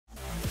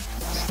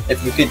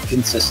if you could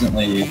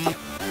consistently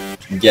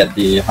get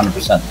the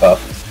 100% buff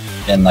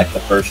in like the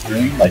first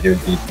stream, like it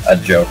would be a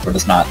joke, but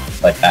it's not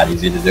like that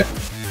easy to do.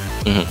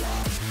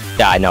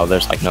 Yeah, I know.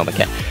 There's like no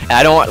mechanic. And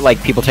I don't want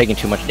like people taking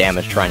too much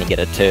damage trying to get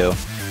it too,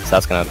 so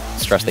that's gonna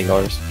stress the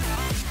healers.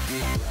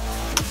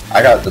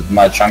 I got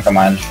my chunk of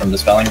mine from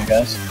dispelling you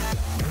guys.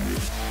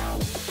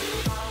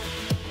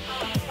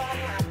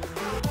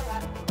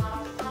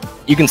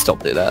 You can still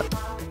do that.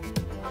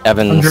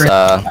 Evan's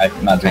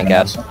I'm not doing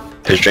that.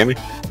 Who's dreaming?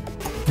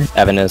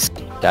 Evan is.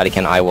 Daddy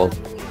can. I will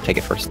take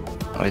it first.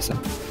 Obviously.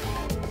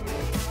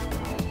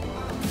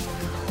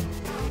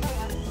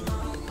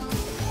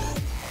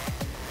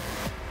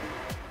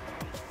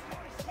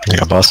 You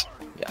got boss?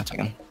 Yeah, I'll take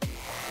him.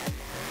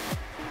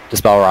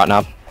 Dispel Rotten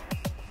up.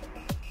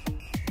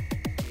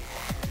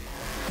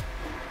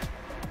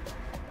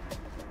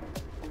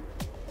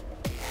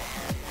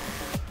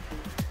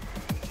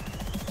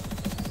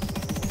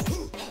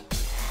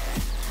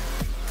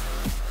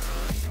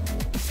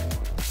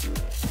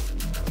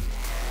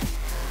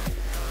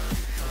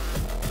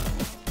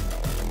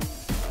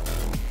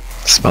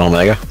 Spell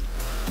Omega.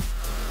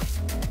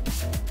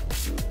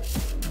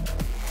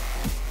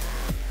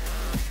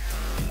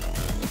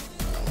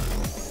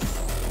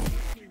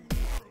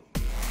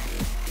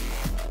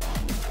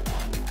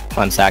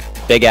 Fun sack.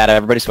 Big ad.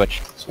 Everybody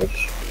switch.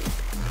 Switch.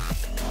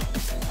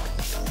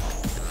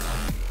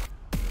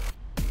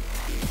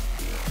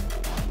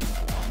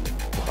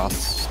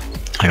 Boss.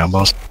 I got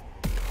boss.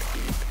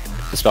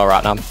 Dispel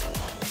Rotten up.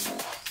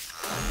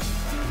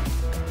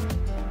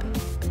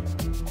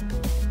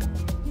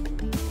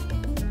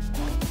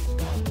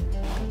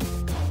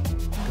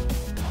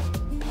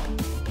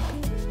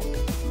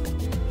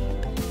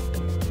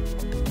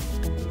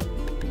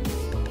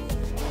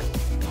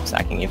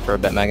 Sacking you for a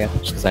bit, Mega,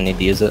 just because I need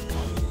to use it.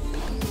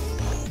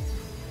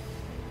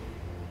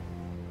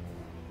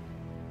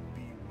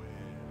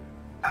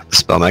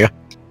 Spell Omega.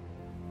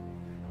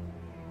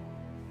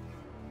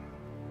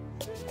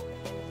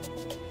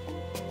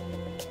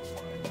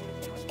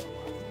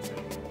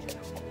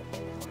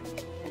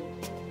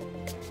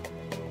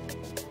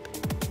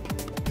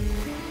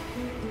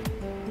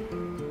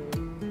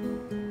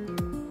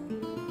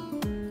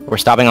 We're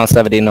stopping on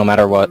 70 no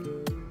matter what.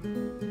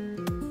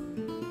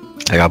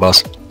 I got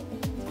boss.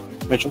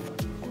 Mitchell.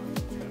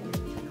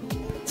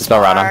 Dispel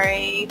Rotten.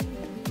 Sorry.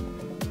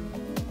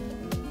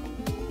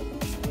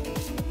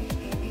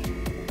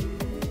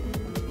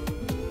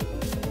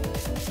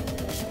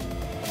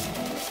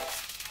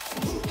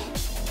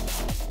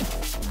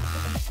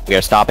 We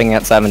are stopping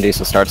at 70,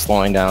 so start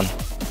slowing down.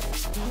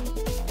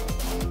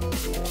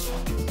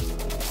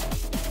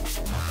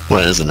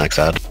 When is the next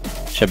ad?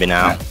 Should be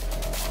now.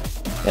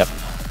 Yep.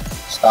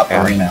 Stop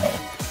arena.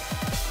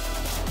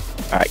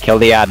 Alright, kill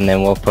the ad and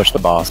then we'll push the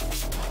boss.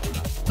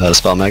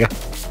 Spell Omega.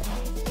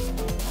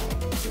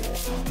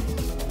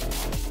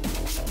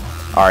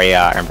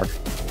 Aria, Ember.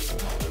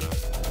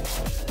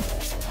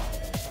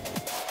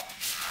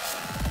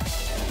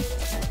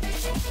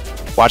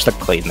 Watch the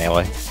cleave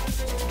melee.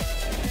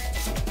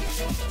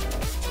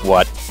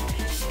 What?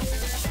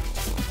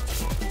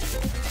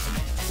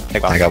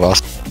 Take off. I got boss.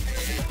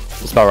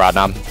 Dispel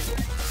Rodnom.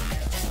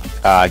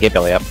 Get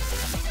Billy up.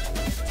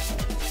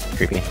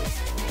 Creepy.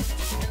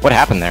 What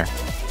happened there?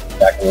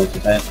 Back a little too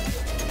tight.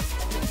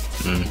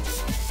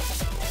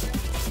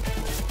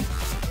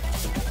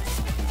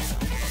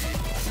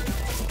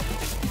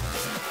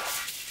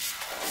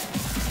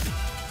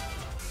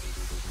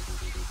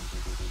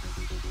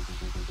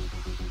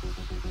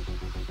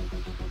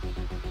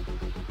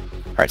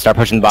 Alright, start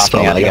pushing the boss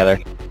Spell and the Omega.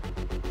 together.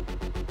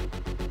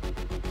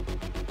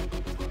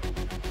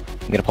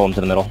 I'm gonna pull him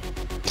to the middle.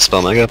 Spell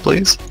Omega,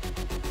 please.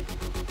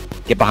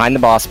 Get behind the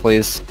boss,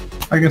 please.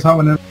 I guess I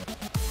went in.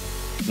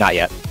 Not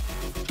yet.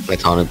 I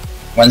taunted.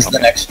 When's the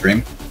next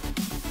stream?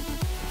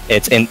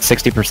 It's in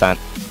 60%.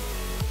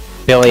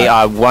 Billy,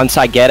 once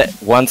I get it,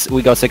 once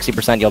we go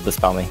 60%, you'll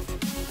dispel me.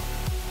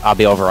 I'll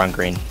be over on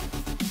green.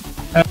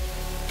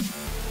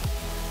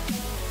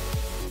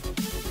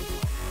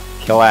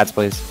 Kill ads,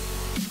 please.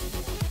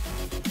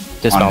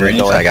 Dispel On me, green?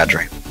 Billy. I got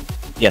Dream.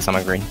 Yes, I'm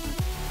on green.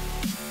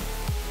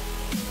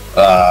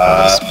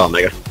 Spell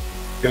Omega.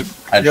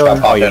 I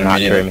just Oh, you're not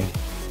dreaming.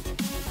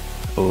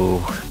 Ooh.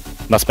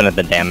 Must have been at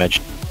the damage.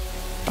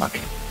 Fuck.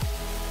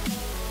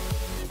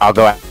 I'll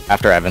go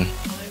after Evan.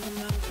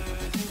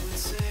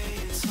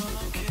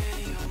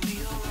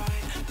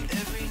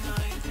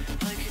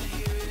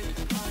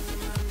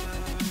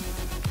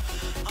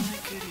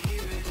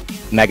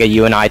 Mega,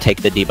 you and I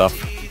take the debuff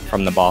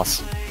from the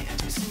boss.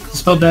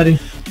 Spell Daddy.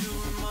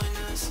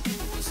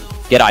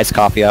 Get Ice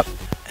Coffee up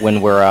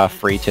when we're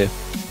free to.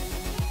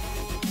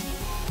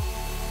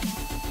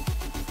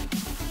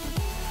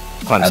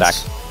 Clem sack.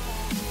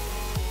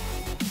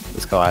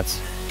 Let's go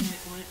ads.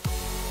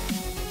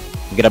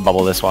 I'm gonna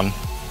bubble this one.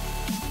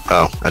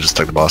 Oh, I just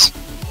took the boss.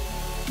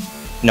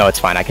 No, it's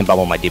fine. I can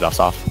bubble my debuffs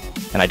off,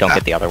 and I don't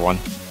get the other one.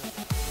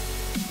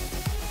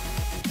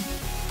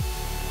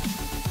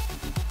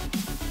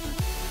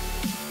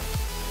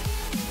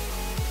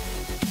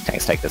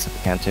 Tanks take this if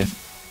we can too.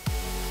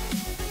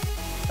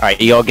 Alright,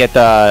 you'll get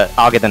the...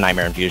 I'll get the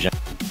Nightmare Infusion.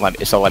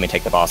 So let me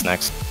take the boss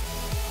next.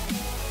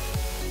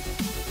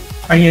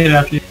 I can get it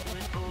after you.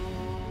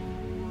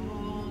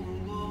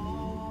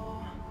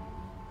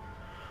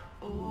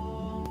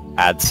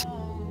 Ads.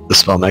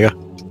 Dispel Mega.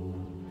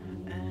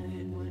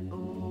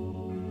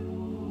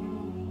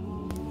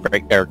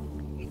 Break or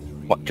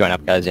join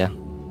up, guys. Yeah.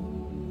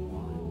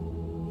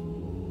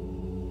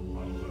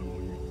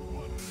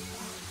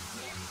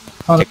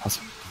 Hold Take boss.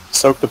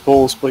 Soak the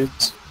pools,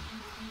 please.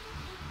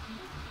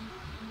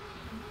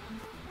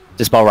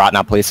 Dispel Rot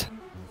now, please.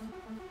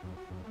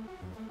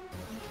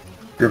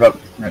 Group up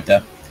right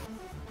there.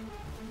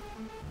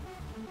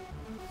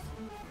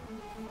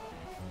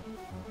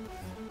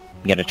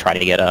 I'm gonna try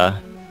to get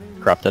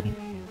corrupted.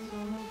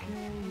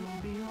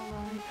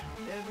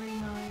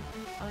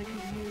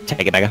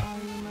 Take it, Mega.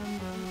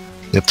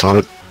 Yep, taunt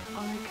it.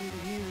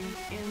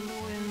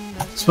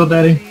 Spell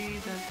Daddy.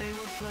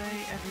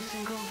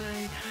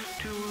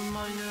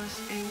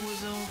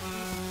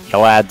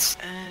 Kill ads.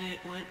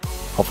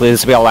 Hopefully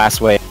this will be our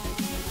last wave.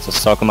 So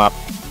soak them up.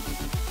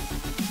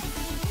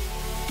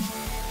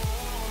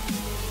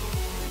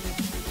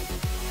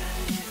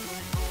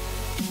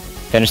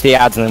 Finish the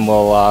ads and then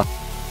we'll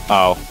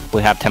oh,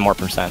 we have 10 more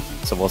 %,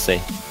 so we'll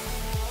see.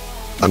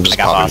 I'm just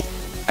I got popping.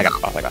 boss. I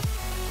got boss, I got.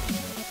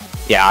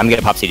 Yeah, I'm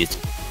gonna pop CDs.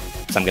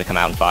 So I'm gonna come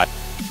out and fight.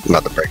 I'm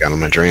about to break out of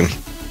my dream.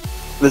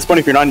 At this point,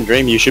 if you're not in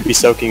Dream, you should be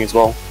soaking as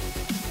well.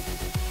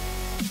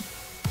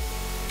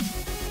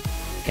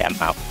 Okay, I'm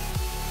out.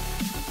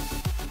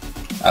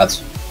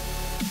 That's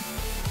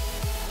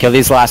Kill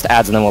these last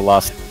ads and then we'll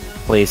lost.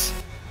 Please.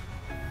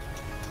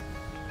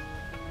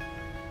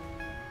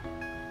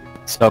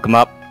 Soak them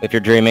up if you're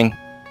dreaming.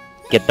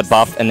 Get the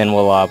buff and then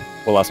we'll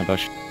lost and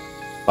push.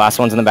 Last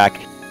one's in the back.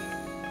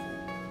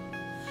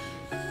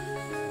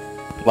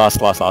 Lost.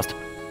 Get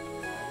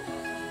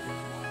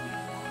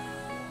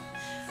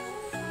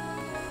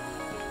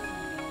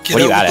What are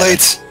you over at,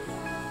 blades.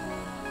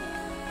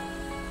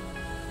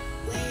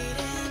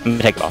 I'm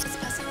gonna take the boss.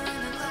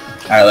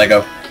 alright, let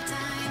go.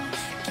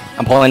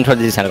 I'm pulling towards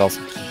these tentacles.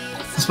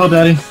 Spell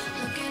Daddy.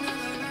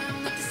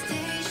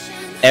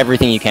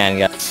 Everything you can,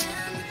 guys.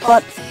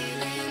 What?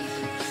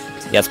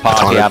 Yes,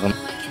 pop if you have them.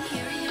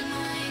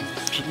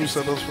 Should use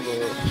those for the...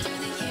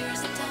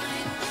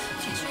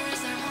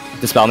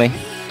 Dispel me.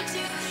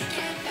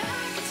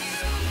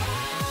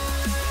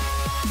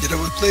 Get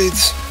over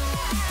blades.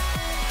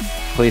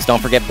 Please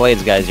don't forget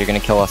blades, guys. You're gonna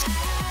kill us.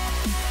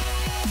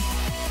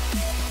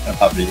 Gonna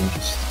pop beating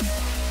just.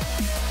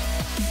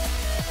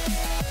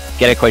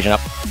 Get equation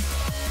up.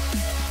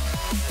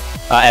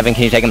 Evan,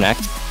 can you take him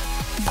next?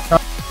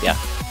 Yeah.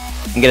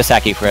 I'm gonna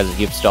sack you for as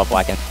you've still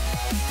blackened.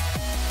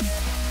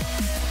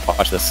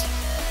 Watch this.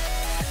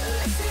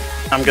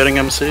 I'm getting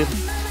MC'd.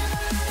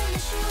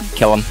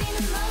 Kill him.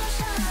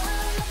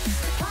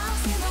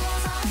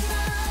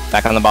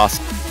 Back on the boss.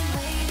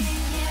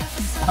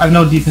 I have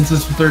no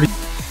defenses for 30.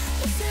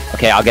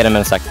 Okay, I'll get him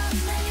in a sec.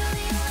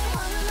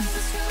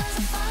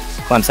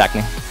 Clem, sack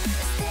me.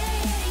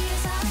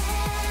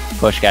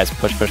 Push, guys.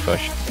 Push.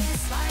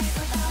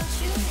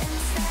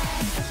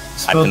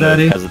 I've Spell been moved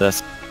Daddy. because of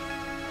this.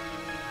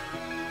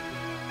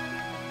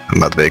 I'm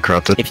about to be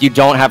corrupted. If you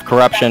don't have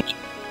corruption,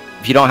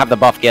 if you don't have the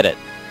buff, get it.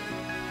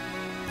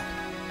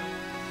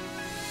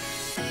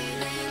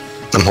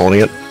 I'm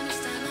holding it.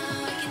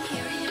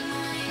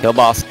 Kill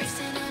boss.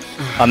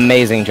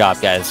 Amazing job,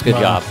 guys. Good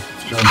Wow.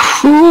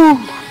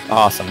 job.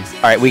 Awesome.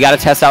 Alright, we gotta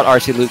test out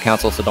RC Loot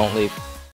Council, so don't leave.